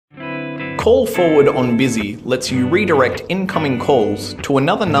Call forward on busy lets you redirect incoming calls to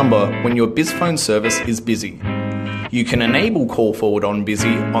another number when your BizPhone service is busy. You can enable call forward on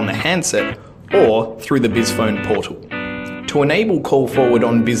busy on the handset or through the BizPhone portal. To enable call forward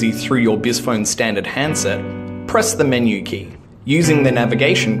on busy through your BizPhone standard handset, press the menu key. Using the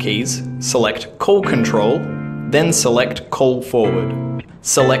navigation keys, select Call Control, then select Call Forward.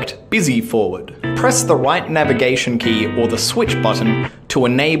 Select Busy Forward. Press the right navigation key or the switch button to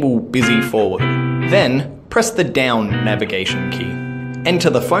enable Busy Forward. Then, press the down navigation key. Enter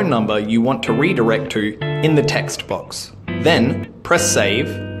the phone number you want to redirect to in the text box. Then, press Save.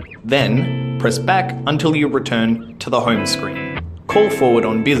 Then, press back until you return to the home screen. Call Forward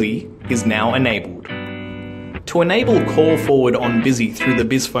on Busy is now enabled. To enable Call Forward on Busy through the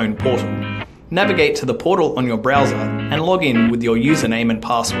BizPhone portal, navigate to the portal on your browser and log in with your username and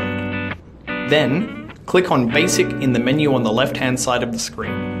password. Then, click on Basic in the menu on the left-hand side of the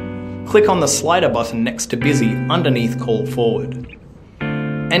screen. Click on the slider button next to Busy underneath Call Forward.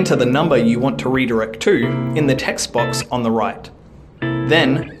 Enter the number you want to redirect to in the text box on the right.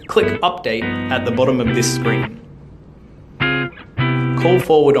 Then, click Update at the bottom of this screen. Call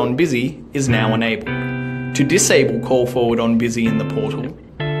Forward on Busy is now enabled. To disable Call Forward on Busy in the portal,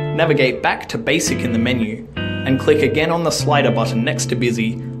 navigate back to Basic in the menu and click again on the slider button next to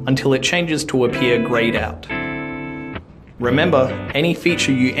Busy until it changes to appear grayed out. Remember, any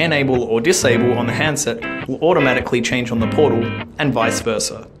feature you enable or disable on the handset will automatically change on the portal and vice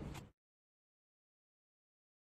versa.